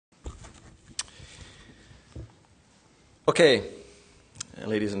Okay,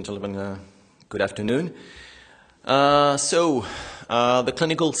 ladies and gentlemen, good afternoon. The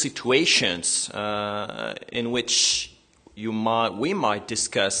clinical situations in which we might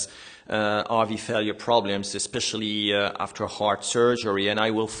discuss RV failure problems, especially after heart surgery, and I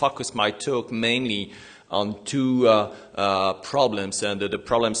will focus my talk mainly on two problems, and the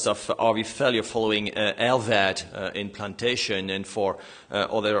problems of RV failure following LVAD implantation, and for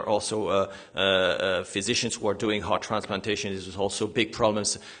other also physicians who are doing heart transplantation. This is also big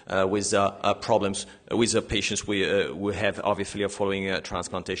problems with patients who have RV failure following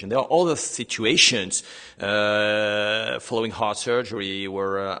transplantation. There are other situations following heart surgery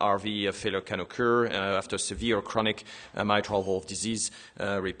where RV failure can occur after severe chronic mitral valve disease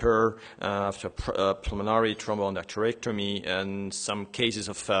repair, after pulmonary thromboendarterectomy, and some cases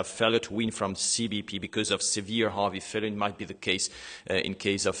of failure to wean from CBP because of severe RV failure. It might be the case in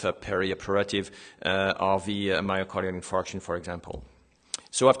case of perioperative RV myocardial infarction, for example.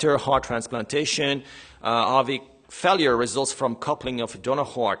 So after heart transplantation, RV failure results from coupling of a donor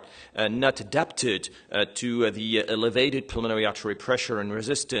heart not adapted to the elevated pulmonary artery pressure and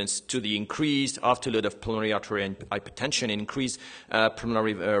resistance to the increased afterload of pulmonary artery and hypertension, and increased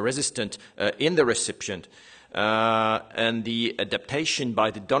pulmonary resistance in the recipient. And the adaptation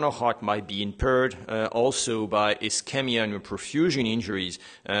by the donor heart might be impaired also by ischemia and perfusion injuries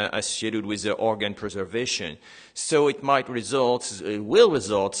associated with the organ preservation. So it will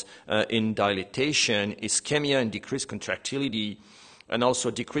result in dilatation, ischemia and decreased contractility, and also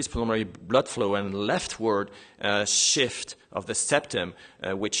decreased pulmonary blood flow and leftward shift of the septum,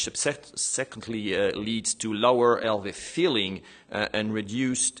 which subsequently leads to lower LV filling and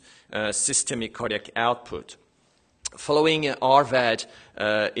reduced systemic cardiac output. Following RVAD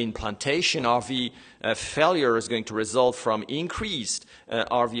implantation, RV failure is going to result from increased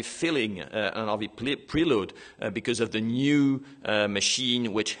RV filling and RV preload because of the new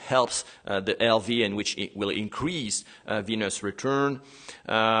machine which helps the LV and which it will increase venous return.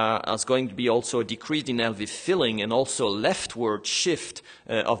 There's going to be also a decrease in LV filling and also leftward shift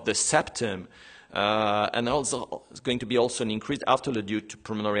of the septum. And also it's going to be also an increased afterload due to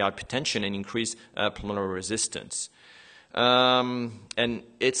pulmonary hypertension and increased pulmonary resistance. And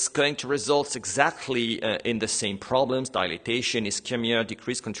it's going to result exactly in the same problems: dilatation, ischemia,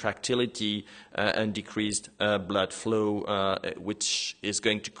 decreased contractility, and decreased blood flow, which is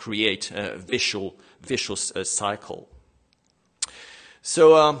going to create a vicious cycle.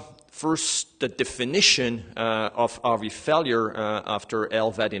 So first, the definition of RV failure after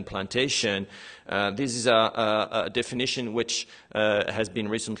LVAD implantation. This is a definition which has been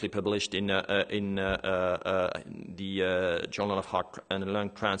recently published in the Journal of Heart and Lung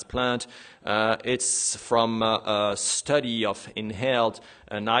Transplant. It's from a study of inhaled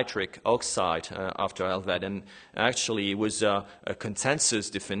nitric oxide after LVAD, and actually it was a consensus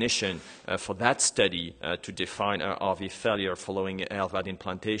definition for that study to define RV failure following LVAD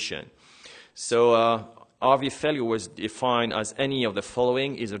implantation. So RV failure was defined as any of the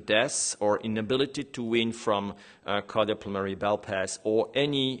following: either death or inability to wean from cardiopulmonary bypass, or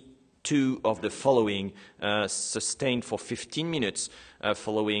any two of the following sustained for 15 minutes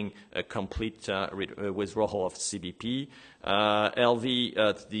following a complete withdrawal of CBP.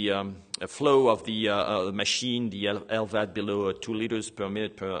 The flow of the machine, the LVAD below 2 liters per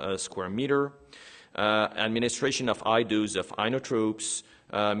minute per square meter. Administration of high dose of inotropes.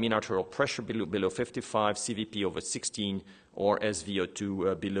 Mean arterial pressure below 55, CVP over 16, or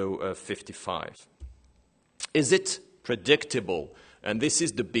SVO2 below 55. Is it predictable? And this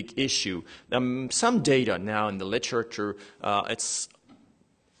is the big issue. Some data now in the literature, it's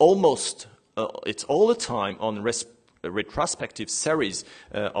all the time on retrospective series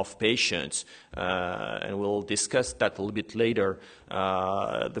of patients, and we'll discuss that a little bit later.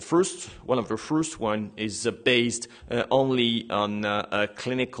 One of the first one is based only on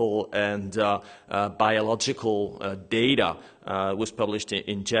clinical and biological data. Was published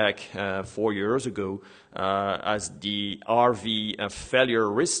in JACC 4 years ago as the RV failure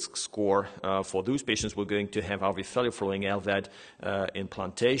risk score for those patients who are going to have RV failure following LVAD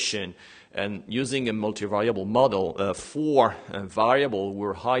implantation. And using a multivariable model, 4 variables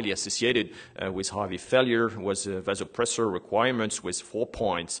were highly associated with RV failure. Was vasopressor requirements with 4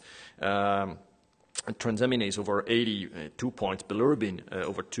 points, transaminase over 80, 2 points, bilirubin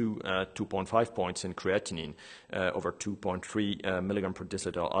over 2.5 points, and creatinine over 2.3 milligram per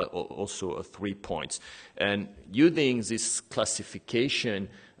deciliter, also 3 points. And using this classification,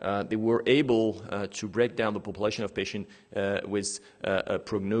 they were able to break down the population of patients with a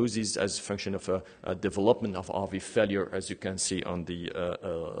prognosis as a function of a development of RV failure, as you can see on the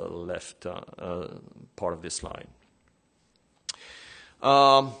left part of this slide. There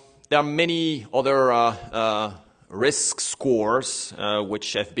are many other risk scores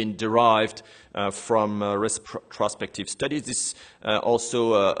which have been derived from retrospective studies. This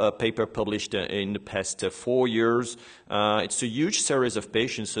also a paper published in the past 4 years. It's a huge series of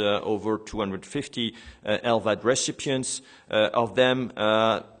patients, over 250 LVAD recipients. Of them,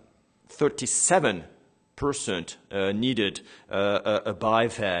 37% needed a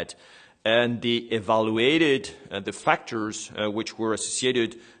BiVAD. And they evaluated the factors which were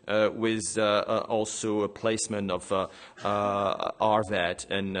associated with also a placement of RVAD.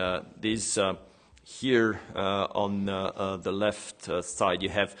 And these here on the left side, you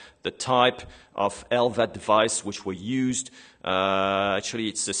have the type of LVAD device which were used. Actually,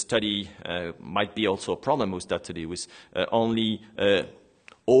 it's a study, might be also a problem with that study, with only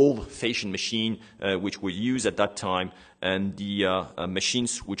old-fashioned machine which were used at that time, and the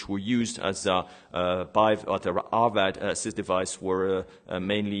machines which were used as RVAD assist device were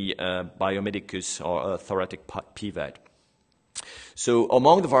mainly biomedicus or thoracic PVAD. So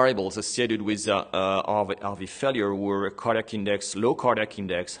among the variables associated with RV failure were cardiac index, low cardiac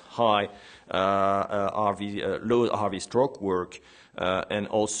index, high low RV stroke work, and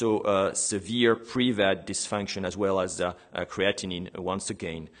also severe pre-VAD dysfunction, as well as creatinine once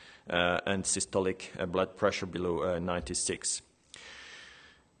again, and systolic blood pressure below 96.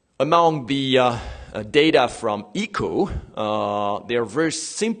 Among the data from ECHO, there are very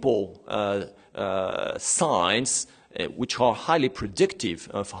simple signs which are highly predictive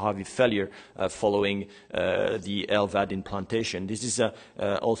of RV failure following the LVAD implantation. This is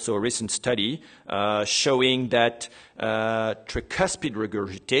also a recent study showing that tricuspid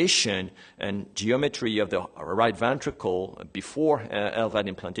regurgitation and geometry of the right ventricle before LVAD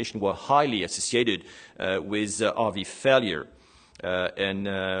implantation were highly associated with RV failure. And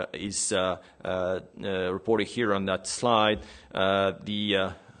is reported here on that slide.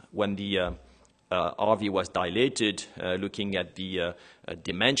 When the RV was dilated, looking at the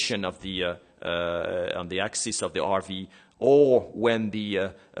dimension of the on the axis of the RV, or when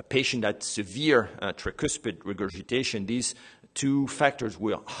the patient had severe tricuspid regurgitation, these two factors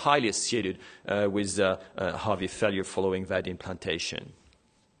were highly associated with RV failure following VAD implantation.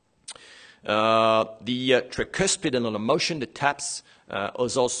 The tricuspid annular motion, the TAPS,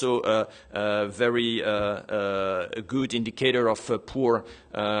 is also a very good indicator of poor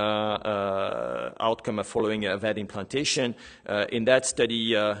outcome following VAD implantation. In that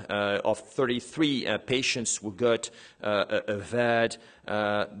study of 33 patients who got a VAD,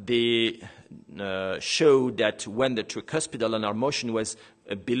 they showed that when the tricuspid annular motion was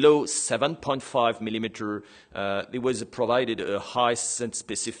below 7.5 millimeter, it was provided a high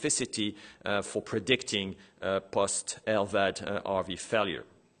specificity for predicting post-LVAD RV failure.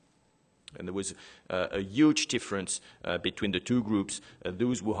 And there was a huge difference between the two groups.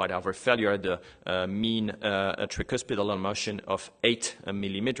 Those who had RV failure had a mean tricuspid annular motion of 8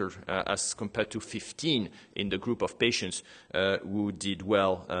 millimeter as compared to 15 in the group of patients who did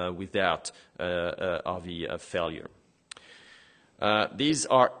well without RV failure. These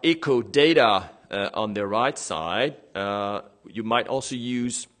are echo data on the right side. You might also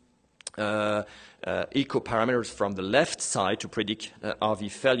use echo parameters from the left side to predict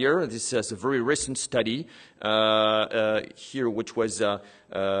RV failure. This is a very recent study here, which was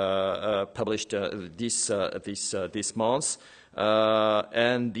published this month,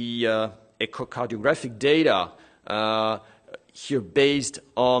 and the echocardiographic data here based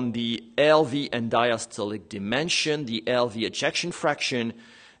on the LV and diastolic dimension, the LV ejection fraction,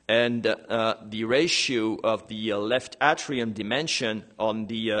 and the ratio of the left atrium dimension on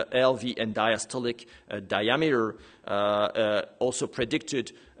the LV and diastolic diameter also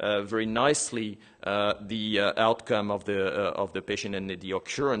predicted very nicely the outcome of the patient and the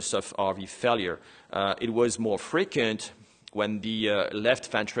occurrence of RV failure. It was more frequent when the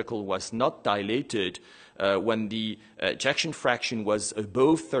left ventricle was not dilated, when the ejection fraction was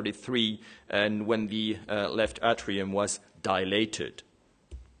above 33, and when the left atrium was dilated.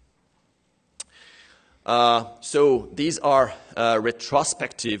 So these are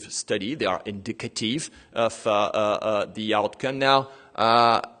retrospective studies. They are indicative of the outcome. Now,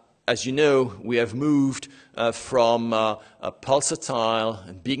 as you know, we have moved from pulsatile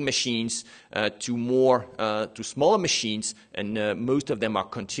and big machines to smaller machines, and most of them are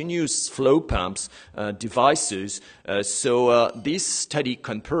continuous flow pumps devices. So this study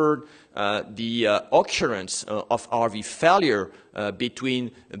compared the occurrence of RV failure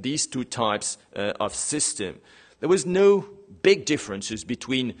between these two types of system. There was no big differences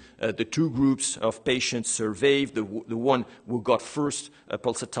between the two groups of patients surveyed, the one who got first a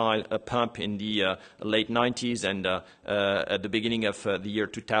pulsatile pump in the late 90s and at the beginning of the year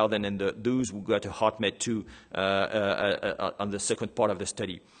 2000, and those who got a HeartMate 2 on the second part of the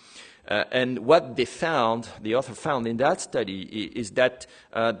study. And what they found, the author found in that study, is that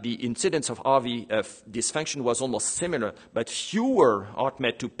the incidence of RV dysfunction was almost similar, but fewer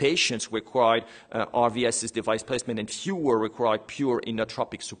HeartMate 2 patients required RV assist device placement and fewer required pure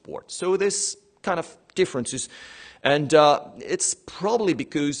inotropic support. So there's kind of differences. And it's probably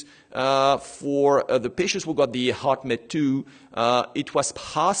because for the patients who got the HeartMate 2, it was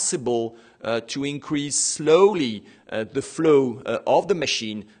possible to increase slowly the flow of the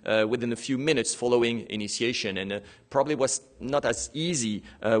machine within a few minutes following initiation, and probably was not as easy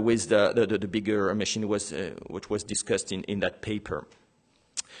with the bigger machine which was discussed in that paper.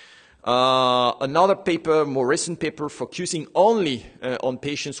 Another paper, more recent paper, focusing only on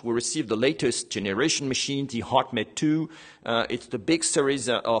patients who received the latest generation machine, the HeartMate 2. It's the big series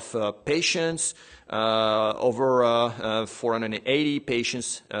of patients, over 480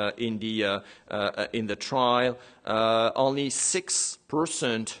 patients in the trial. Only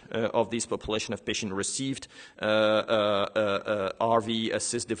 6% of this population of patients received RV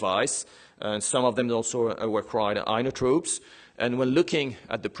assist device, and some of them also required inotropes. And when looking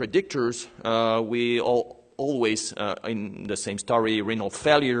at the predictors, we always, in the same story, renal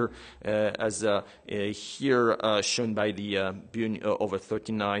failure, as here shown by the BUN over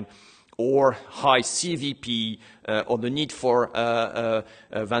 39, or high CVP, or the need for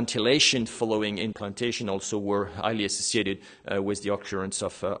ventilation following implantation also were highly associated with the occurrence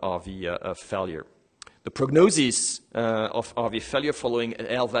of RV failure. The prognosis of RV failure following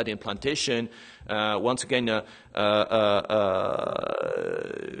LVAD implantation, once again,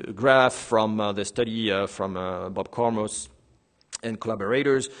 graph from the study from Bob Kormos and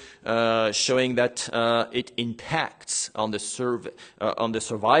collaborators, showing that it impacts on the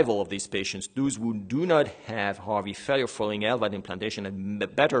survival of these patients. Those who do not have RV failure following LVAD implantation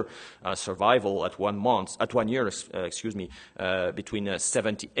have better survival at 1 year, between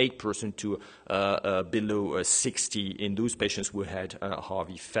 78% to below 60 in those patients who had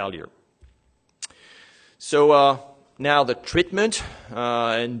RV failure. So now the treatment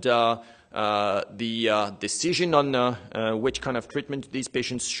and the decision on which kind of treatment these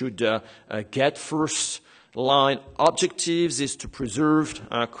patients should get. First line objectives is to preserve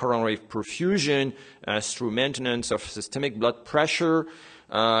coronary perfusion through maintenance of systemic blood pressure.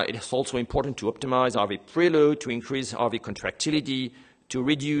 It is also important to optimize RV preload, to increase RV contractility, to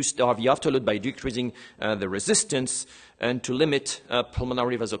reduce the RV afterload by decreasing the resistance, and to limit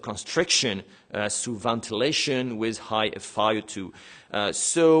pulmonary vasoconstriction through ventilation with high FiO2.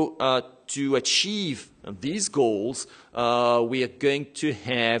 So to achieve these goals, we are going to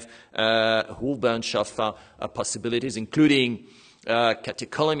have a whole bunch of possibilities, including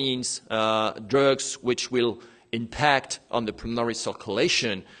catecholamines, drugs which will impact on the pulmonary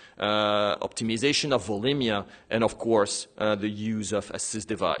circulation, optimization of volemia, and of course the use of assist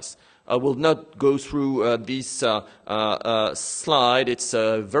device. I will not go through this slide. It's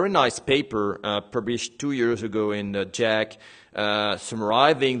a very nice paper published 2 years ago in JACC,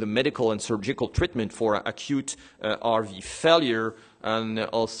 summarizing the medical and surgical treatment for acute RV failure, and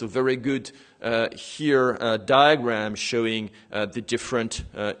also very good here diagram showing the different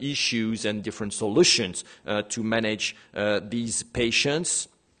issues and different solutions to manage these patients.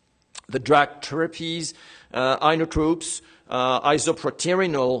 The drug therapies, inotropes,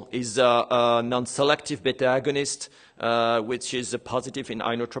 isoproterenol is a non-selective beta agonist, which is a positive in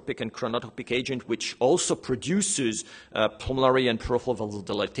inotropic and chronotropic agent, which also produces pulmonary and peripheral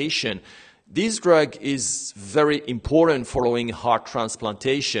vasodilatation. This drug is very important following heart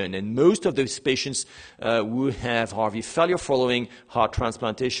transplantation, and most of those patients who have RV failure following heart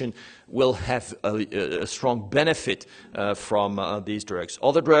transplantation will have a strong benefit from these drugs.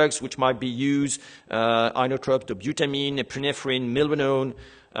 Other drugs which might be used, inotrope, dobutamine, epinephrine, milbanone,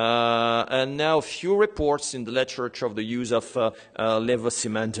 and now a few reports in the literature of the use of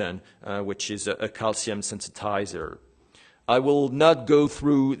levosimendan, which is a calcium sensitizer. I will not go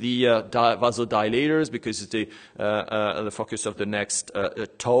through the vasodilators because it's the focus of the next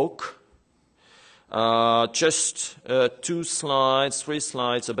talk. Just 3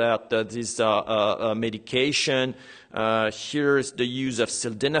 slides about this medication. Here's the use of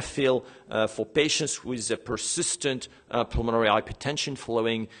sildenafil for patients with persistent pulmonary hypertension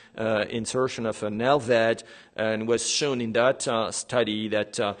following insertion of an LVAD, and was shown in that study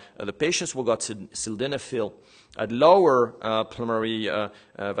that the patients who got sildenafil had lower pulmonary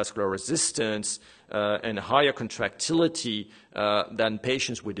vascular resistance, and higher contractility than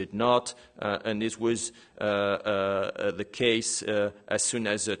patients who did not, and this was the case as soon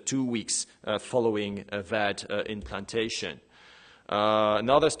as 2 weeks following VAD implantation.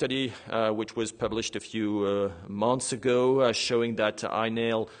 Another study which was published a few months ago showing that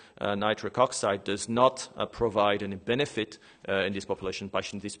inhaled nitric oxide does not provide any benefit in this population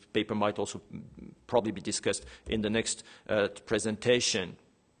patient. This paper might also probably be discussed in the next presentation.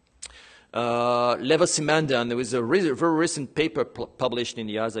 Levosimendan, there was a very recent paper published in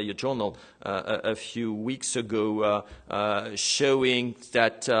the Asia Journal a few weeks ago showing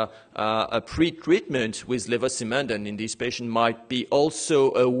that a pre-treatment with levosimendan in this patient might be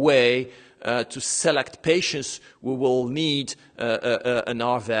also a way to select patients who will need an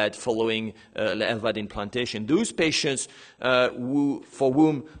RVAD following LVAD implantation. Those patients for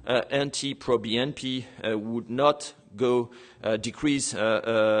whom anti-proBNP would not will decrease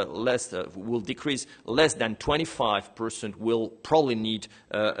less than 25%, will probably need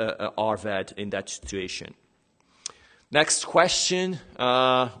RVAD in that situation. Next question,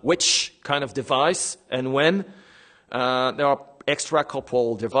 which kind of device and when? There are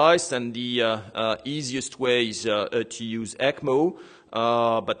extracorporeal device, and the easiest way is to use ECMO,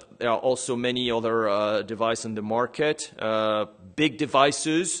 but there are also many other devices on the market. Big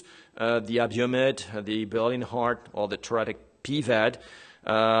devices, the Abiomed, the Berlin Heart, or the thoracic PVAD,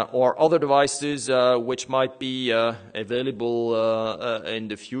 or other devices which might be available in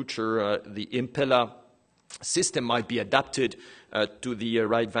the future. The Impella system might be adapted to the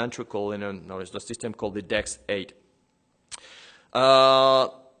right ventricle in a system called the DEX-8.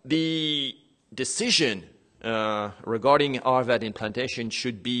 The decision regarding RVAD implantation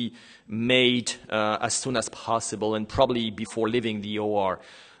should be made as soon as possible and probably before leaving the OR.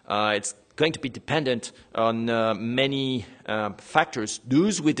 It's going to be dependent on many factors.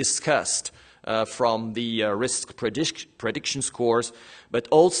 Those we discussed from the risk prediction scores, but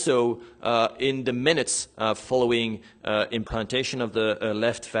also in the minutes following implantation of the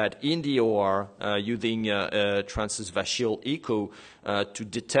left VAD in the OR using transvastial echo to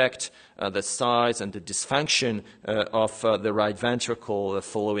detect the size and the dysfunction of the right ventricle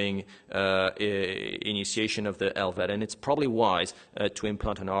following initiation of the LVAD. And it's probably wise to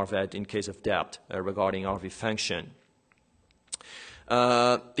implant an RVAD in case of doubt regarding RV function.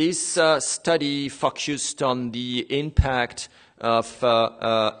 This study focused on the impact of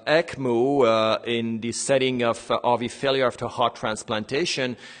ECMO in the setting of RV failure after heart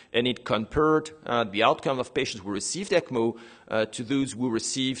transplantation, and it compared the outcome of patients who received ECMO to those who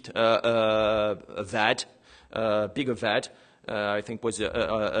received a VAD, bigger VAD. I think was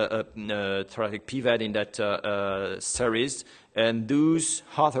a thoracic PVAD in that series, and those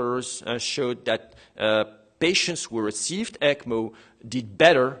authors showed that patients who received ECMO did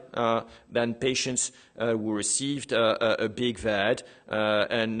better than patients who received a big VAD,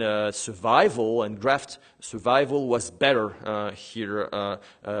 and survival and graft survival was better here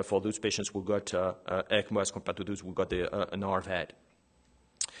for those patients who got ECMO as compared to those who got an RVAD.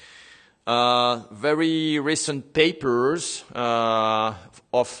 Very recent papers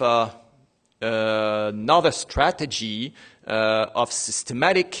of another strategy of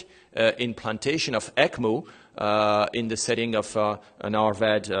systematic implantation of ECMO in the setting of an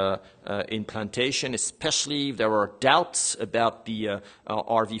RVAD implantation, especially if there are doubts about the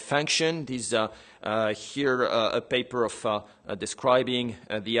RV function. These here a paper of describing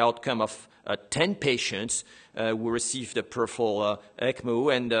the outcome of 10 patients who received a peripheral ECMO,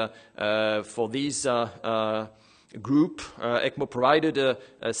 and for these group, ECMO provided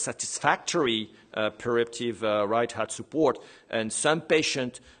a satisfactory perioperative right heart support, and some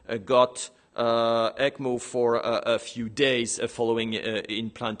patients got ECMO for a few days following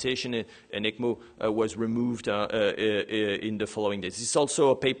implantation, and ECMO was removed in the following days. This is also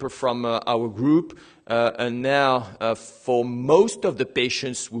a paper from our group, and now for most of the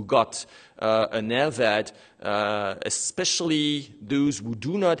patients who got an LVAD, especially those who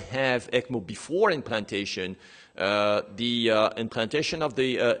do not have ECMO before implantation, the implantation of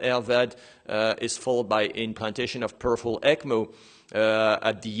the LVAD is followed by implantation of peripheral ECMO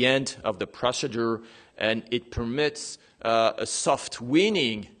at the end of the procedure, and it permits a soft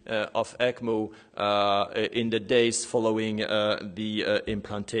weaning of ECMO in the days following the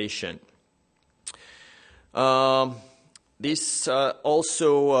implantation. This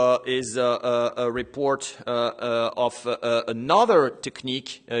also is a report of another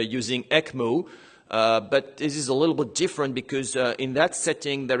technique using ECMO, but this is a little bit different because in that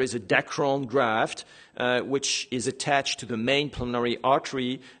setting there is a Dacron graft which is attached to the main pulmonary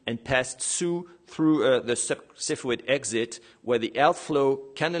artery and passed through the subxiphoid exit, where the outflow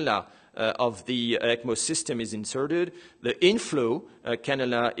cannula of the ECMO system is inserted. The inflow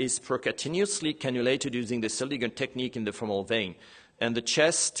cannula is percutaneously cannulated using the cell ligand technique in the femoral vein. And the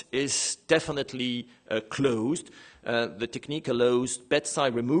chest is definitely closed. The technique allows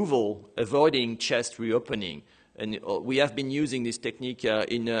bedside removal, avoiding chest reopening. And we have been using this technique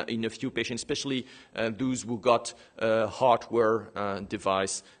in a few patients, especially those who got hardware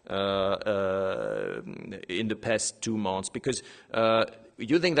device in the past 2 months, because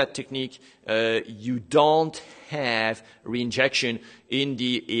using that technique, you don't have reinjection in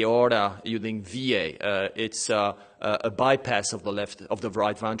the aorta using VA. It's a bypass of the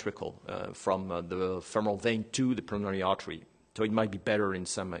right ventricle from the femoral vein to the pulmonary artery. So it might be better in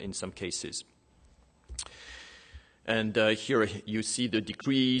some cases. And here you see the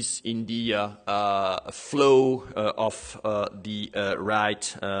decrease in the flow of the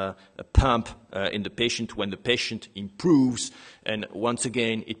right pump in the patient when the patient improves. And once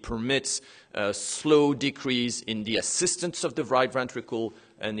again, it permits a slow decrease in the assistance of the right ventricle,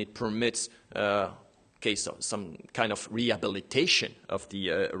 and it permits case of some kind of rehabilitation of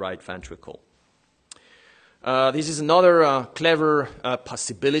the right ventricle. This is another clever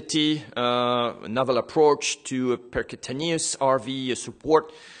possibility, novel approach to percutaneous RV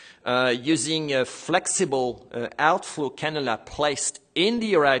support using a flexible outflow cannula placed in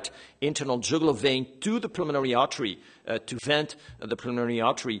the right internal jugular vein to the pulmonary artery to vent the pulmonary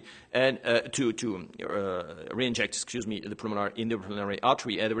artery and to re-inject, the pulmonary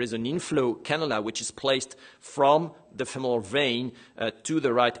artery. There is an inflow cannula which is placed from the femoral vein to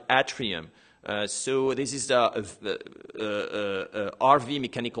the right atrium. So this is RV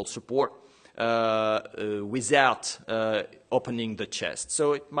mechanical support without opening the chest.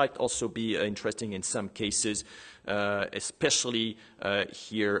 So it might also be interesting in some cases, especially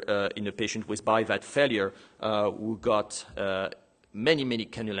here in a patient with BiVAD failure who got many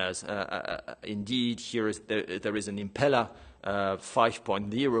cannulas. Indeed, here there is an Impella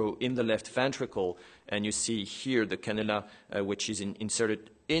 5.0 in the left ventricle, and you see here the cannula which is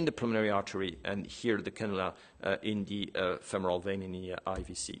inserted in the pulmonary artery, and here the cannula in the femoral vein in the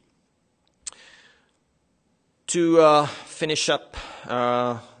IVC. To finish up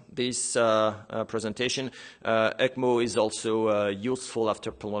this presentation, ECMO is also useful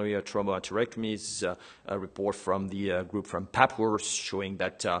after pulmonary thromboenterectomy. This is a report from the group from Papworth showing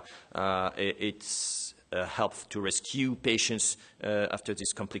that it's helps to rescue patients after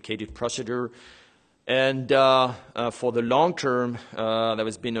this complicated procedure. And for the long term, there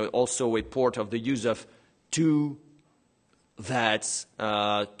has been also a report of the use of 2 VADs,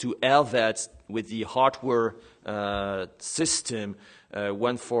 2 LVADs with the hardware system,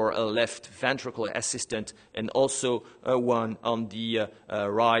 one for a left ventricle assistant and also one on the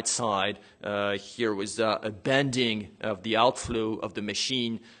right side. Here was a bending of the outflow of the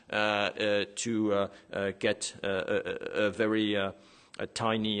machine to get a very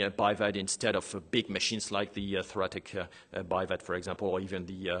tiny BiVAD instead of big machines like the thoracic BiVAD, for example, or even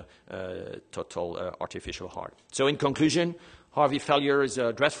the total artificial heart. So in conclusion, RV failure is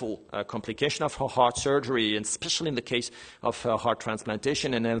a dreadful complication of heart surgery, and especially in the case of heart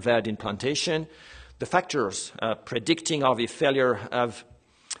transplantation and LVAD implantation. The factors predicting RV failure have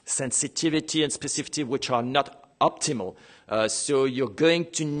sensitivity and specificity which are not optimal. So you're going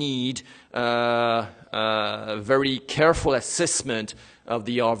to need very careful assessment of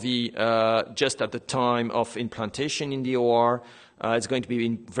the RV just at the time of implantation in the OR. It's going to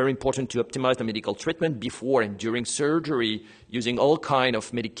be very important to optimize the medical treatment before and during surgery, using all kind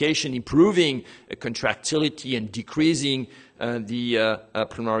of medication, improving contractility and decreasing the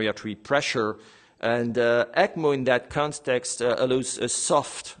pulmonary artery pressure. And ECMO in that context allows a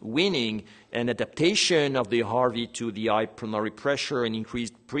soft weaning and adaptation of the RV to the high pulmonary pressure and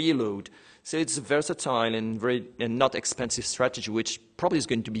increased preload. So it's a versatile and not expensive strategy, which probably is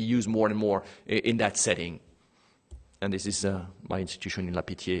going to be used more and more in that setting. And this is my institution in La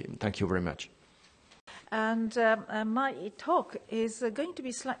Pitié. Thank you very much. And my talk is going to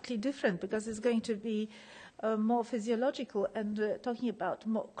be slightly different because it's going to be more physiological and talking about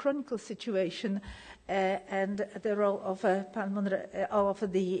more chronic situation and the role of pulmonary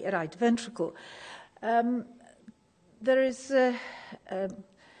of the right ventricle. There is.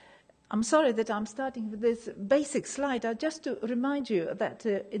 I'm sorry that I'm starting with this basic slide. Just to remind you that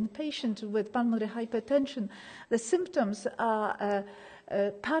in patients with pulmonary hypertension, the symptoms are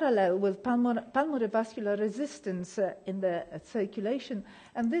parallel with pulmonary vascular resistance in the circulation,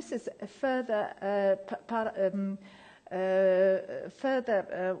 and this is further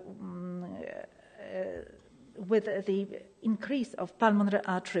with the increase of pulmonary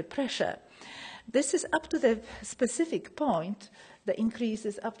artery pressure. This is up to the specific point. The increase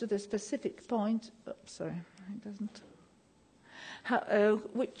is up to the specific point. Oh, sorry, it doesn't.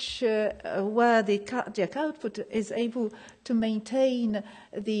 Where the cardiac output is able to maintain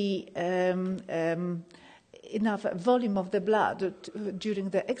the enough volume of the blood during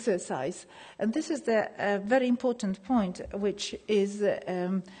the exercise. And this is the very important point, which is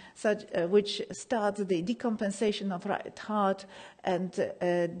which starts the decompensation of right heart and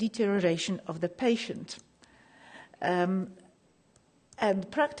deterioration of the patient. And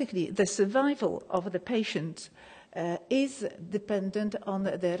practically, the survival of the patient is dependent on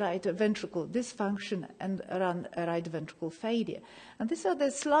the right ventricle dysfunction and right ventricle failure. And these are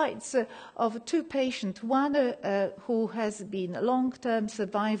the slides of two patients, one who has been long-term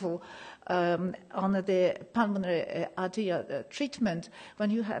survival on the pulmonary arterial treatment, when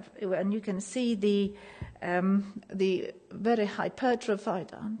you can see the very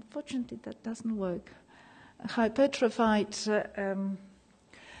hypertrophied, unfortunately that doesn't work, hypertrophied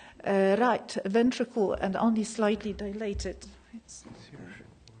right ventricle and only slightly dilated. That's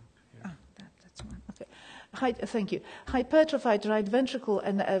one. Okay. Thank you. Hypertrophied right ventricle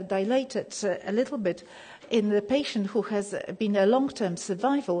and dilated a little bit in the patient who has been a long-term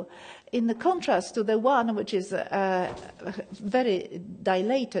survival, in the contrast to the one which is very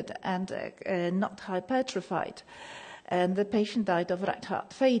dilated and not hypertrophied. And the patient died of right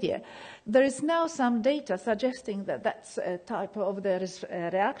heart failure. There is now some data suggesting that that type of the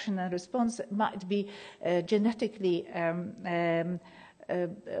reaction and response might be genetically,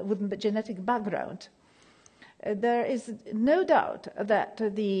 with the genetic background. There is no doubt that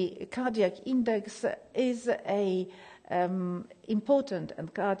the cardiac index is important,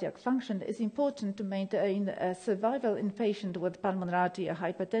 and cardiac function is important to maintain survival in patients with pulmonary arterial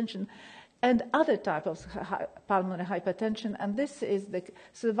hypertension and other types of pulmonary hypertension. And this is the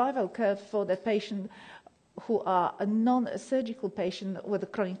survival curve for the patient who are a non-surgical patient with a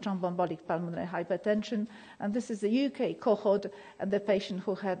chronic thromboembolic pulmonary hypertension. And this is the UK cohort, and the patient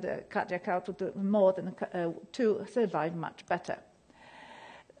who had a cardiac output more than 2 survived much better.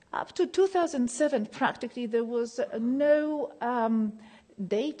 Up to 2007, practically, there was no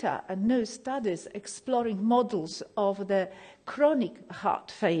data and no studies exploring models of the chronic heart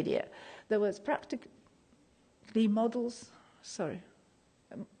failure. There was practically models,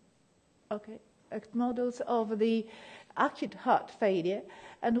 models of the acute heart failure,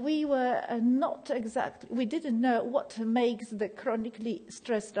 and we were we didn't know what makes the chronically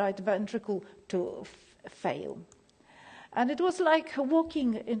stressed right ventricle to fail. And it was like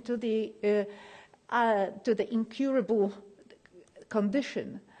walking into the incurable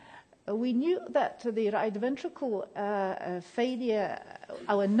condition. We knew that the right ventricle failure,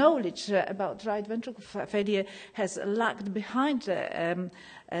 our knowledge about right ventricle failure has lagged behind the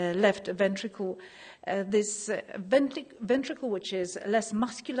left ventricle. This ventricle, which is less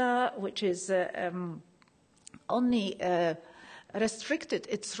muscular, which is only restricted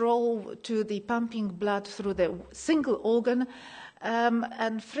its role to the pumping blood through the single organ,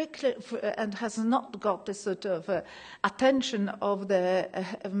 and has not got the sort of attention of the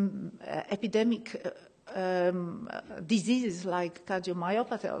epidemic diseases like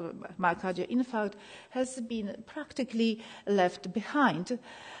cardiomyopathy or myocardial infarct, has been practically left behind.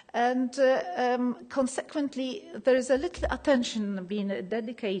 And consequently, there is a little attention being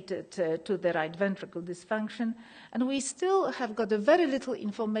dedicated to the right ventricle dysfunction, and we still have got a very little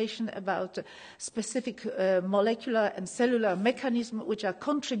information about specific molecular and cellular mechanisms which are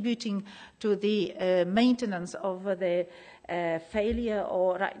contributing to the maintenance of the failure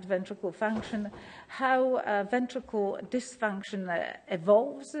or right ventricle function, how ventricle dysfunction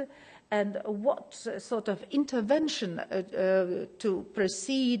evolves, and what sort of intervention to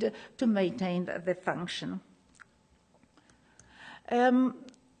proceed to maintain the function. In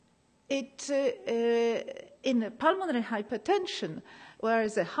pulmonary hypertension,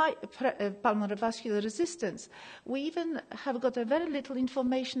 whereas a high pulmonary vascular resistance, we even have got a very little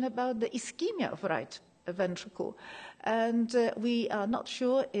information about the ischemia of right ventricle. And we are not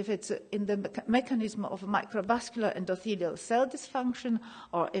sure if it's in the mechanism of microvascular endothelial cell dysfunction,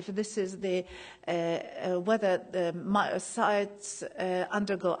 or if this is the whether the myocytes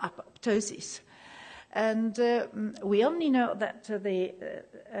undergo apoptosis. And we only know that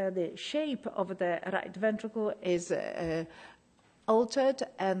the shape of the right ventricle is altered,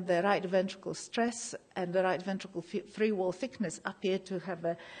 and the right ventricle stress and the right ventricle free wall thickness appear to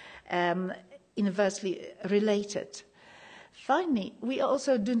have inversely related. Finally, we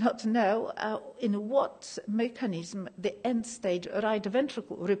also do not know in what mechanism the end-stage right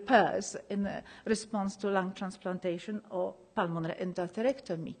ventricle repairs in response to lung transplantation or pulmonary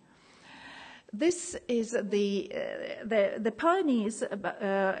endarterectomy. This is the pioneers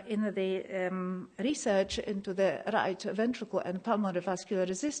in the research into the right ventricle and pulmonary vascular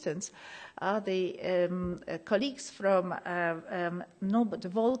resistance are the colleagues from Norbert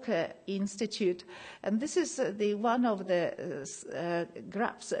Volker Institute, and this is one of the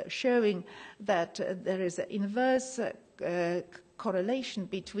graphs showing that there is an inverse correlation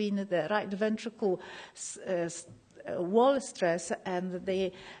between the right ventricle wall stress and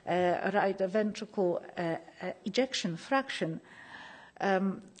the right ventricle ejection fraction.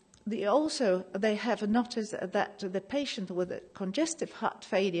 They have noticed that the patient with congestive heart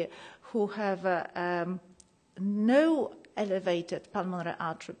failure who have no elevated pulmonary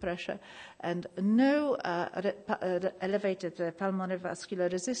artery pressure and no elevated pulmonary vascular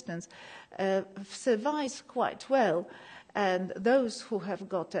resistance survives quite well. And those who have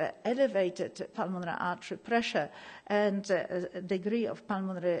got elevated pulmonary artery pressure and a degree of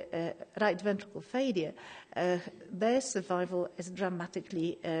pulmonary right ventricle failure, their survival is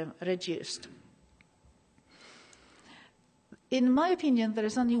dramatically reduced. In my opinion, there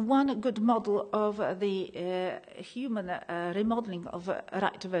is only one good model of the human remodeling of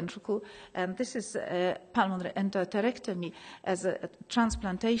right ventricle, and this is pulmonary endarterectomy, as a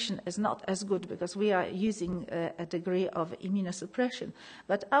transplantation is not as good because we are using a degree of immunosuppression.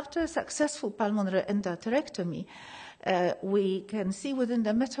 But after successful pulmonary endarterectomy, we can see within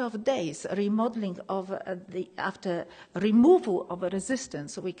a matter of days remodeling of after removal of a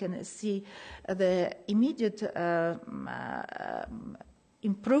resistance, we can see the immediate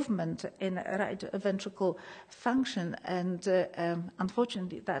improvement in right ventricle function, and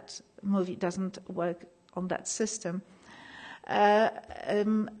unfortunately that movie doesn't work on that system.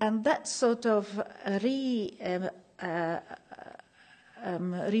 And that sort of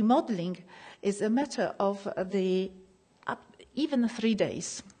remodeling is a matter of even 3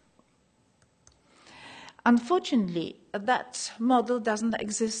 days. Unfortunately, that model doesn't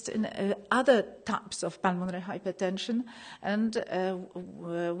exist in other types of pulmonary hypertension, and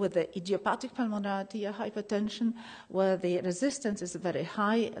with the idiopathic pulmonary arterial hypertension, where the resistance is very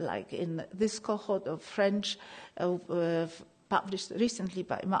high, like in this cohort of French published recently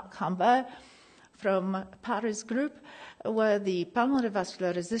by Marc Humbert from Paris group, where the pulmonary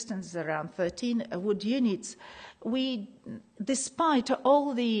vascular resistance is around 13 Wood units. We, despite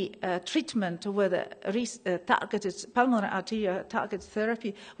all the treatment with targeted pulmonary arterial targeted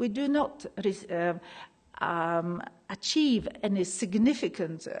therapy, we do not achieve any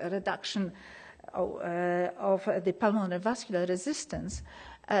significant reduction of the pulmonary vascular resistance,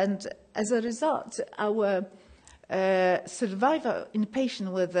 and as a result, our survival in patients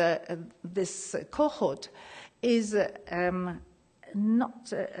with this cohort is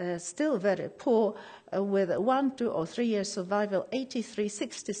not still very poor, with 1, 2, or 3 year survival, 83,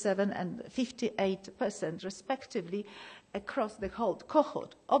 67, and 58% respectively across the whole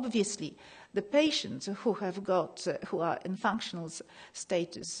cohort. Obviously, the patients who are in functional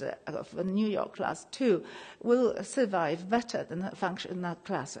status of New York class 2 will survive better than functional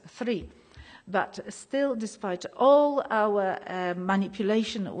class 3. But still, despite all our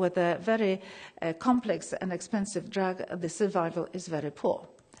manipulation with a very complex and expensive drug, the survival is very poor.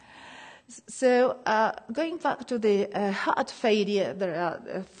 So going back to the heart failure, there are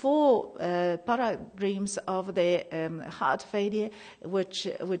 4 paradigms of the heart failure, which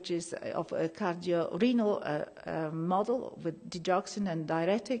is of a cardiorenal model with digoxin and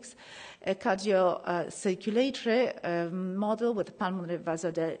diuretics, a cardiocirculatory model with pulmonary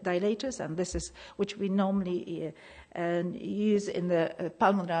vasodilators, and this is which we normally use in the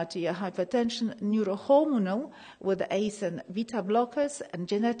pulmonary arterial hypertension, neurohormonal with ACE and beta blockers, and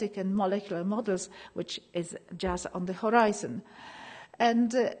genetic and molecular models, which is just on the horizon.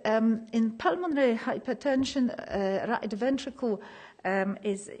 And in pulmonary hypertension, right ventricle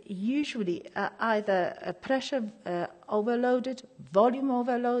is usually either pressure overloaded, volume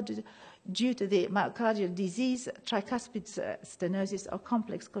overloaded, due to the myocardial disease, tricuspid stenosis, or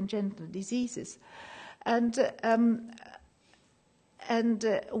complex congenital diseases. And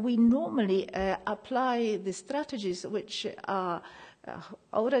we normally apply the strategies which are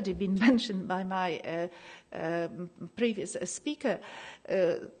already been mentioned by my previous speaker,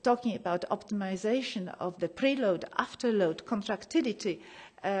 talking about optimization of the preload, afterload, contractility,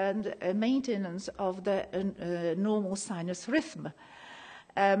 and maintenance of the normal sinus rhythm.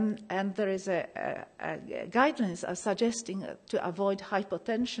 And there is guidelines are suggesting to avoid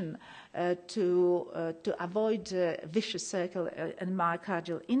hypotension, to avoid vicious circle and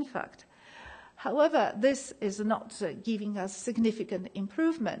myocardial infarct. However, this is not giving us significant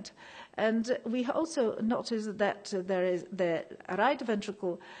improvement. And we also notice that the right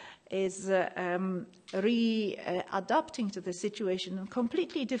ventricle is readapting to the situation in a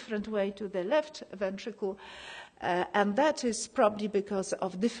completely different way to the left ventricle. And that is probably because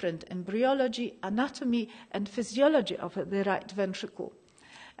of different embryology, anatomy, and physiology of the right ventricle.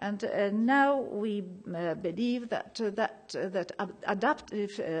 And now we believe that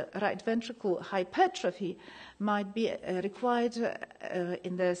adaptive right ventricle hypertrophy might be required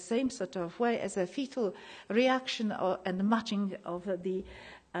in the same sort of way as a fetal reaction and matching of the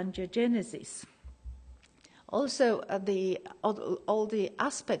angiogenesis. Also, all the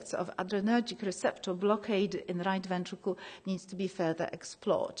aspects of adrenergic receptor blockade in the right ventricle needs to be further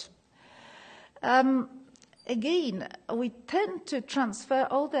explored. Again, we tend to transfer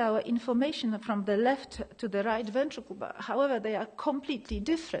all our information from the left to the right ventricle, but however, they are completely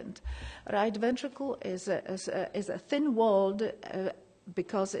different. Right ventricle is a thin-walled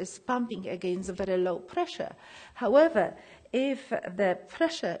because it's pumping against very low pressure. However, if the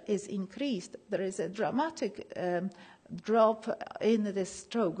pressure is increased, there is a dramatic drop in the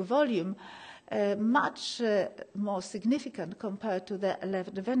stroke volume, much more significant compared to the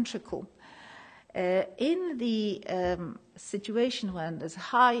left ventricle. In the situation when there's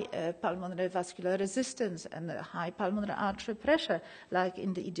high pulmonary vascular resistance and high pulmonary artery pressure, like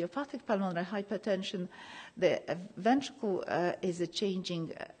in the idiopathic pulmonary hypertension, the ventricle is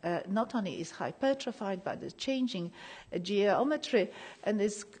changing, not only is hypertrophied, but is changing geometry and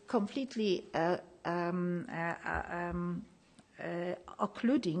is completely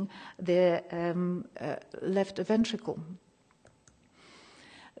occluding the left ventricle.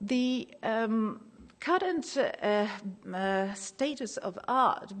 The current status of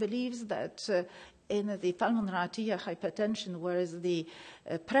art believes that in the pulmonary arterial hypertension, whereas the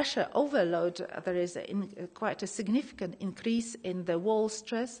pressure overload, there is quite a significant increase in the wall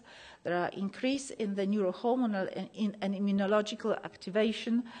stress. There are increase in the neurohormonal and immunological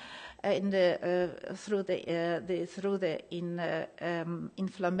activation through the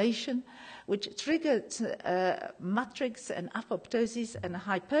inflammation, which triggered matrix and apoptosis and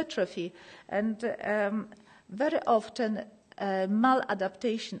hypertrophy, and very often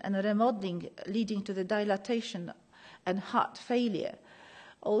maladaptation and remodeling leading to the dilatation and heart failure.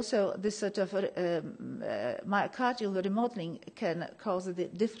 Also, this sort of myocardial remodeling can cause a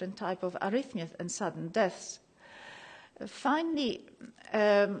different type of arrhythmias and sudden deaths. Finally,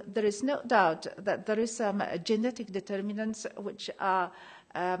 there is no doubt that there is some genetic determinants which are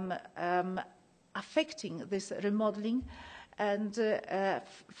affecting this remodeling. And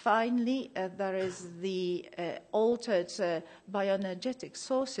finally, there is the altered bioenergetic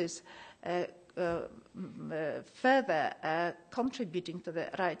sources further contributing to the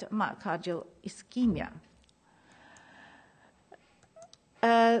right myocardial ischemia.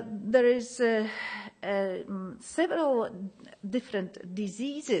 There is several different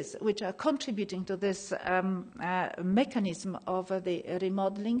diseases which are contributing to this mechanism of the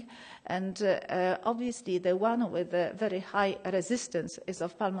remodeling, and obviously the one with a very high resistance is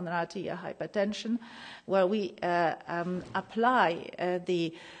of pulmonary arterial hypertension, where we apply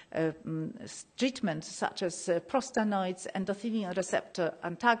the treatments such as prostanoids, endothelin receptor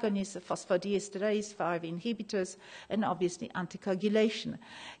antagonists, phosphodiesterase 5 inhibitors, and obviously anticoagulation.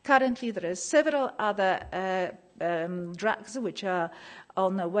 Currently, there are several other drugs which are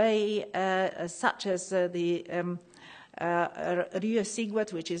on the way, such as the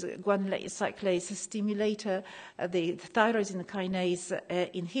riociguat, which is guanylate cyclase stimulator, the tyrosine kinase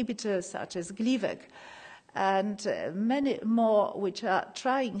inhibitors, such as Gleevec, and many more which are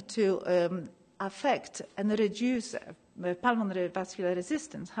trying to affect and reduce pulmonary vascular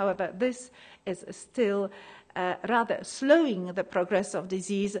resistance. However, this is still rather slowing the progress of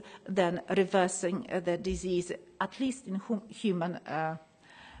disease than reversing the disease, at least in human.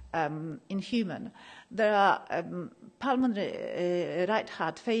 There are pulmonary right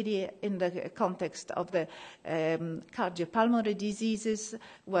heart failure in the context of the cardiopulmonary diseases,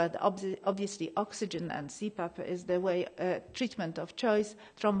 where obviously oxygen and CPAP is the way treatment of choice,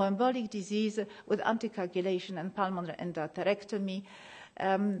 thromboembolic disease with anticoagulation and pulmonary endarterectomy.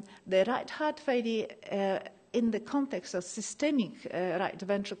 The right heart failure in the context of systemic right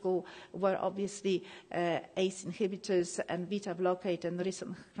ventricle, where obviously ACE inhibitors and beta blockade and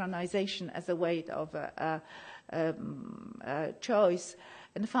resynchronization as a way of choice.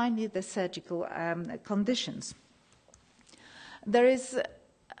 And finally, the surgical conditions. There is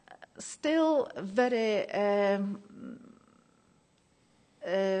still very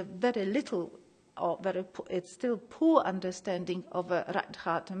little, or it's still poor understanding of right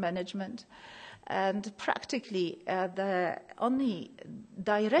heart management. And practically the only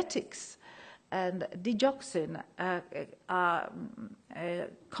diuretics and digoxin are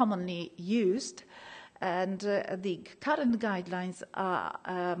commonly used, and the current guidelines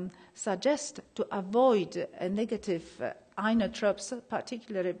suggest to avoid negative inotropes,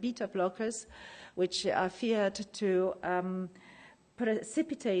 particularly beta blockers, which are feared to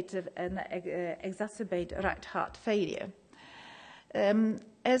precipitate and exacerbate right heart failure.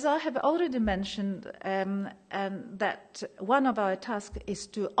 As I have already mentioned, and that one of our tasks is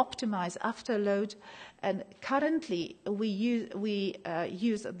to optimize afterload, and currently we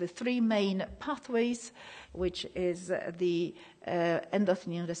use the three main pathways, which is the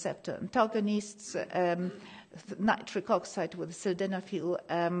endothelin receptor antagonists, nitric oxide with sildenafil,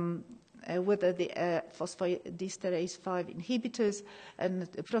 with the phosphodiesterase 5 inhibitors,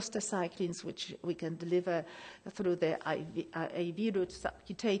 and prostacyclins, which we can deliver through the IV route,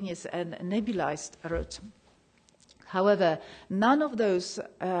 subcutaneous and nebulized route. However, none of those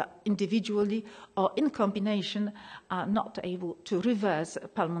individually or in combination are not able to reverse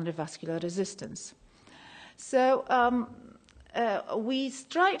pulmonary vascular resistance. So we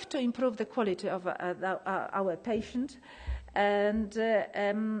strive to improve the quality of our patient, and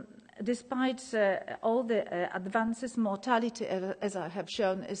despite all the advances, mortality, as I have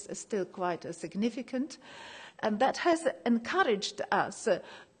shown, is still quite significant. And that has encouraged us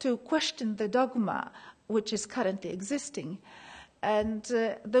to question the dogma which is currently existing. And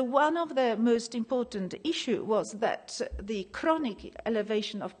one of the most important issues was that the chronic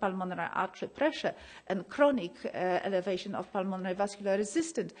elevation of pulmonary artery pressure and chronic elevation of pulmonary vascular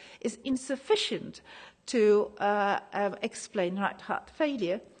resistance is insufficient to explain right heart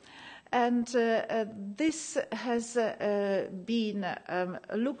failure. And this has been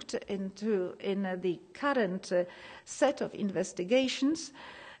looked into in the current set of investigations.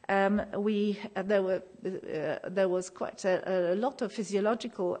 There was quite a lot of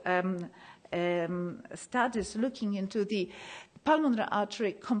physiological studies looking into the pulmonary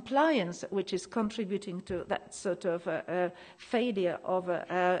artery compliance, which is contributing to that sort of failure of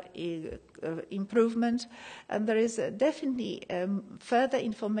improvement. And there is definitely further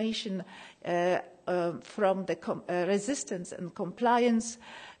information from the resistance and compliance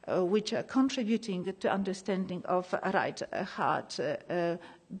which are contributing to understanding of right heart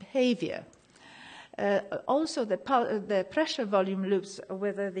behavior. Also, the pressure volume loops,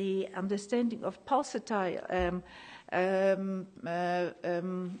 whether the understanding of pulsatile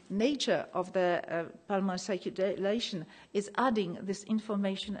nature of the pulmonary circulation is adding this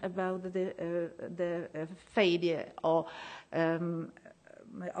information about the failure or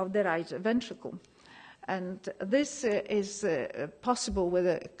of the right ventricle. And this is possible with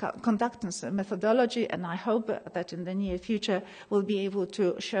a conductance methodology, and I hope that in the near future we'll be able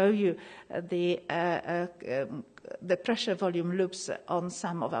to show you the pressure volume loops on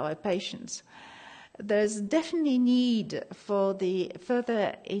some of our patients. There's definitely need for the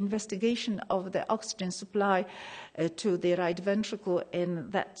further investigation of the oxygen supply to the right ventricle in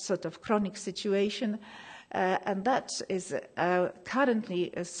that sort of chronic situation. And that is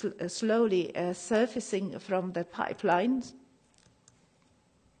currently slowly surfacing from the pipelines.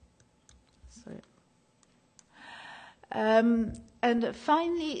 And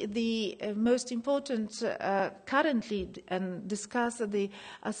finally, the most important currently, and discuss the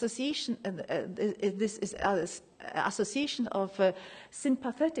association, this is association of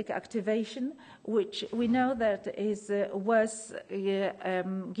sympathetic activation, which we know that is worse,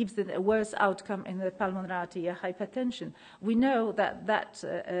 gives a worse outcome in the pulmonary arterial hypertension. We know that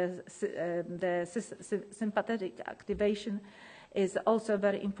the sympathetic activation is also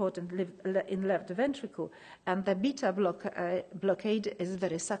very important in left ventricle, and the beta blockade is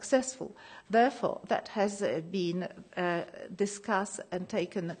very successful. Therefore, that has been discussed and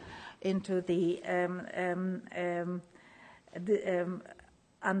taken into the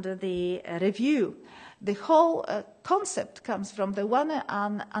under the review. The whole concept comes from the one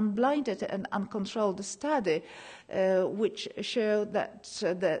unblinded and uncontrolled study, which showed that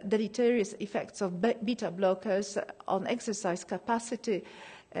the deleterious effects of beta blockers on exercise capacity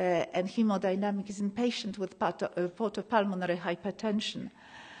and hemodynamics in patients with portopulmonary hypertension.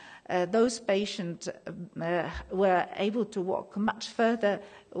 Those patients were able to walk much further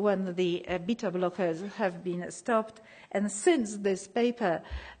when the beta blockers have been stopped. And since this paper,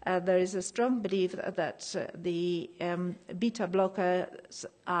 there is a strong belief that the beta blockers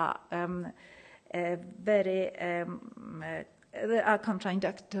are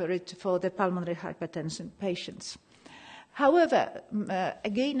contraindicated for the pulmonary hypertension patients. However,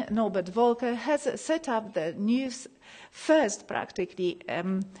 again, Norbert Volker has set up the new first practically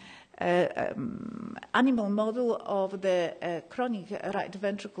animal model of the chronic right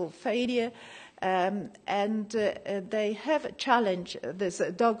ventricle failure, and they have challenged this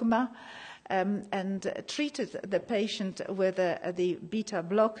dogma and treated the patient with the beta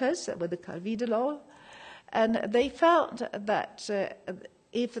blockers, with the carvedilol, and they found that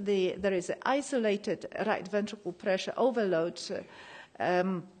if there is an isolated right ventricle pressure overload,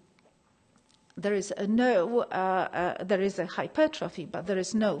 there is a hypertrophy, but there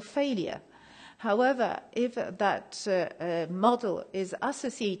is no failure. However, if that model is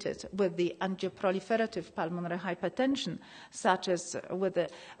associated with the angioproliferative pulmonary hypertension, such as with the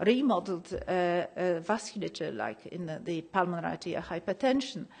remodeled vasculature, like in the pulmonary arterial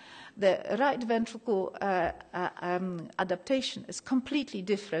hypertension, the right ventricle adaptation is completely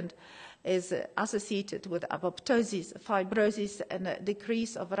different, is associated with apoptosis, fibrosis, and a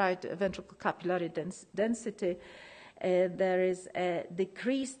decrease of right ventricle capillary density. There is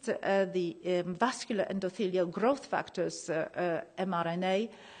decreased the vascular endothelial growth factors, mRNA,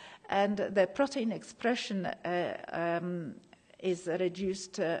 and the protein expression is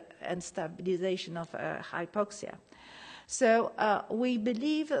reduced and stabilization of hypoxia. So we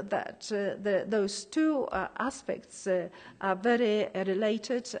believe that those two aspects are very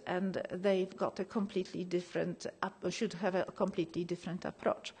related, and they've got a completely different, should have a completely different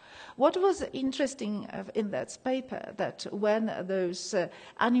approach. What was interesting in that paper, that when those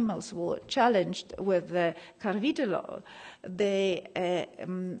animals were challenged with the carvedilol,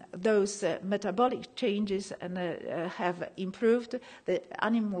 those metabolic changes have improved. The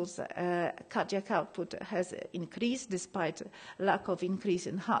animals' cardiac output has increased despite lack of increase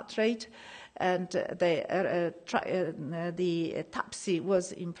in heart rate, and the TAPSI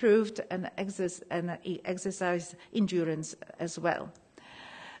was improved, and exercise endurance as well.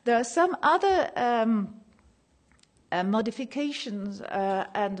 There are some other modifications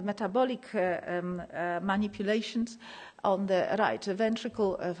and metabolic manipulations on the right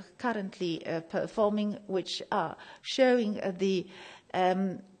ventricle currently performing, which are showing the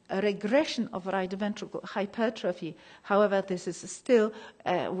regression of right ventricle hypertrophy. However, this is still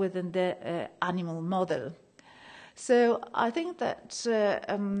within the animal model. So I think that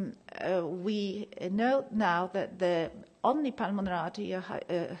we know now that the only pulmonary artery,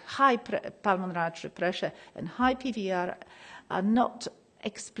 high pulmonary artery pressure and high PVR are not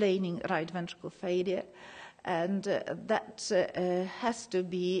explaining right ventricle failure, and that has to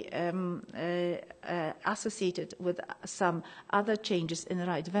be associated with some other changes in the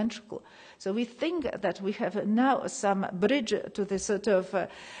right ventricle. So we think that we have now some bridge to this sort of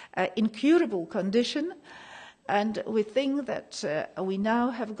incurable condition, and we think that we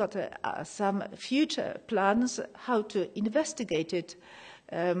now have got some future plans how to investigate it.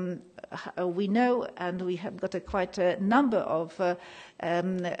 We know, and we have got quite a number of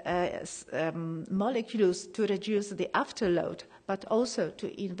molecules to reduce the afterload, but also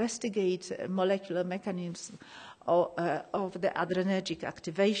to investigate molecular mechanisms of the adrenergic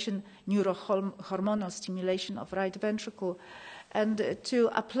activation, neurohormonal stimulation of right ventricle, and to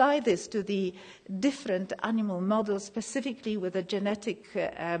apply this to the different animal models, specifically with a genetic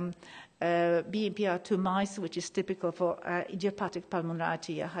BMPR2 mice, which is typical for idiopathic pulmonary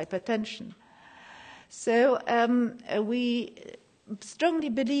arterial hypertension. So we strongly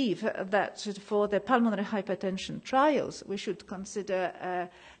believe that for the pulmonary hypertension trials, we should consider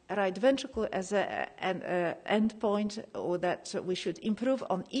right ventricle as an endpoint, or that we should improve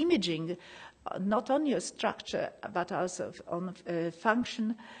on imaging, not only on structure, but also on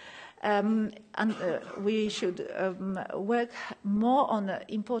function. And we should work more on the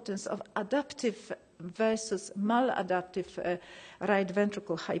importance of adaptive versus maladaptive right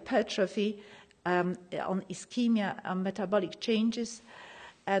ventricle hypertrophy, on ischemia and metabolic changes,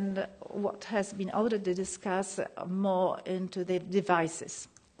 and what has been already discussed more into the devices.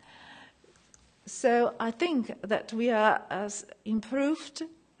 So I think that we are improved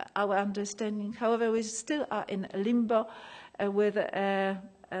our understanding. However, we still are in limbo with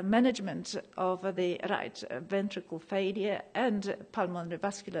management of the right ventricle failure and pulmonary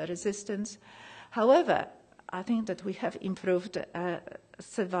vascular resistance. However, I think that we have improved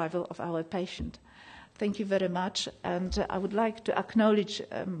survival of our patient. Thank you very much, and I would like to acknowledge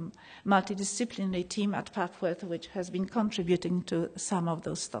multidisciplinary team at Papworth, which has been contributing to some of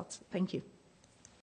those thoughts. Thank you.